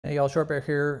Hey y'all, Short Bear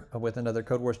here with another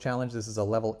Codewars challenge. This is a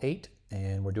level 8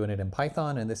 and we're doing it in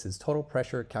Python, and this is total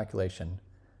pressure calculation.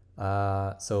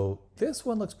 So this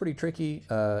one looks pretty tricky.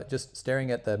 Just staring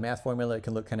at the math formula, it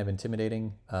can look kind of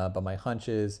intimidating, but my hunch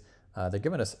is they're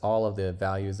giving us all of the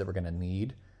values that we're going to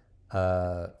need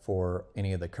for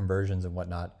any of the conversions and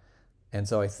whatnot. And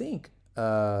so I think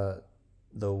the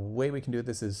way we can do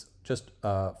this is just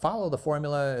follow the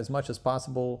formula as much as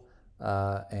possible.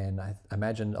 And I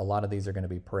imagine a lot of these are going to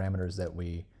be parameters that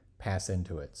we pass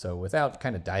into it. So without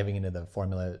kind of diving into the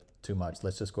formula too much,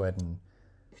 let's just go ahead and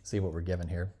see what we're given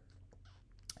here.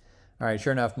 All right,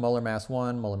 sure enough, molar mass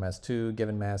 1, molar mass 2,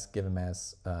 given mass,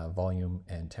 volume,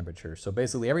 and temperature. So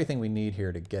basically everything we need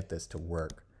here to get this to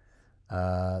work.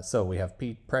 So we have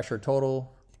pressure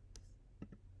total.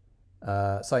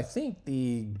 So I think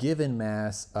the given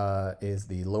mass is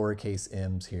the lowercase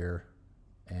m's here.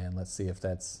 And let's see if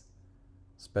that's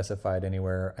specified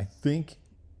anywhere. I think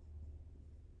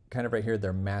kind of right here,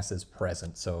 their mass is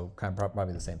present. So kind of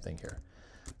probably the same thing here.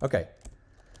 Okay,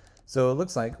 so it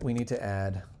looks like we need to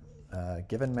add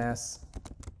given mass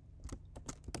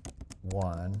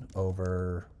 1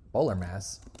 over molar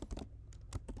mass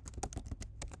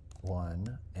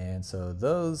 1. And so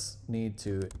those we need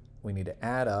to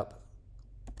add up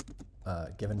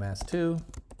given mass 2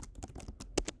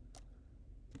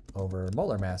 over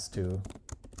molar mass 2.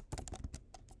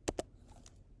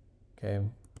 Okay.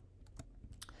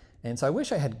 And so I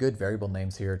wish I had good variable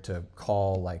names here to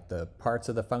call like the parts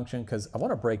of the function, because I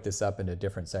want to break this up into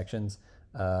different sections.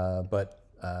 But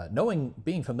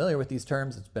being familiar with these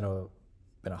terms, it's been a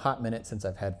hot minute since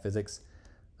I've had physics.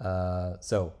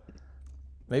 So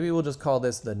maybe we'll just call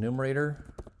this the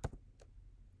numerator,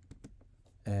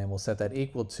 and we'll set that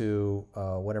equal to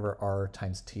whatever r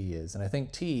times t is. And I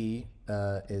think t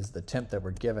is the temp that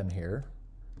we're given here.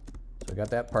 So we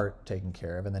got that part taken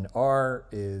care of. And then r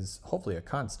is hopefully a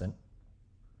constant.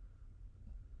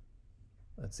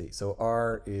 Let's see. So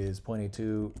r is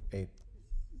 0.828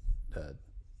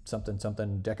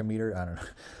 something decameter. I don't know.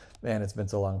 Man, it's been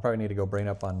so long. Probably need to go brain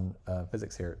up on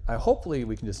physics here. Hopefully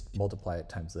we can just multiply it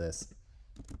times this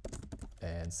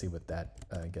and see what that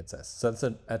gets us. So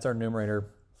that's our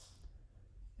numerator.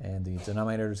 And the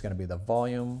denominator is going to be the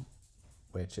volume,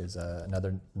 which is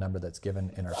another number that's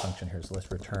given in our function here. So let's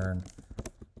return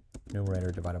numerator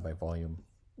divided by volume.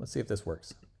 Let's see if this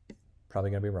works.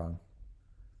 Probably going to be wrong.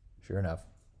 Sure enough.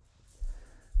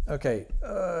 Okay,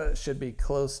 should be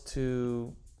close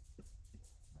to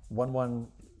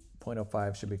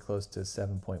 11.05, should be close to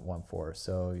 7.14.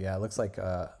 So yeah, it looks like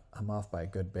I'm off by a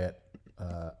good bit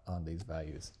on these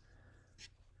values.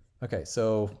 Okay,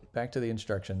 so back to the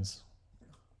instructions.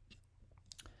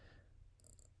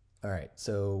 All right,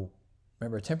 so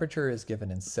remember, temperature is given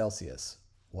in Celsius,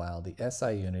 while the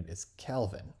SI unit is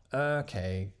Kelvin.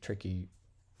 Okay, tricky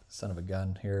son of a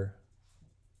gun here.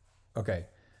 Okay,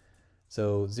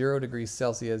 so 0 degrees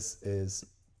Celsius is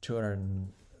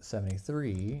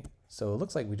 273. So it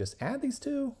looks like we just add these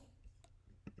two.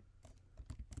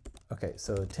 Okay,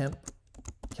 so temp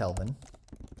Kelvin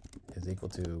is equal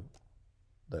to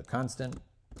the constant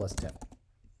plus temp.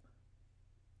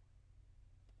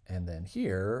 And then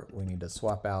here, we need to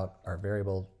swap out our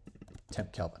variable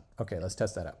temp Kelvin. Okay, let's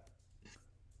test that out.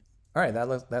 All right, that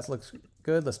looks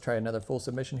good. Let's try another full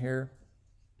submission here,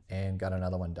 and got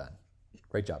another one done.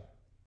 Great job.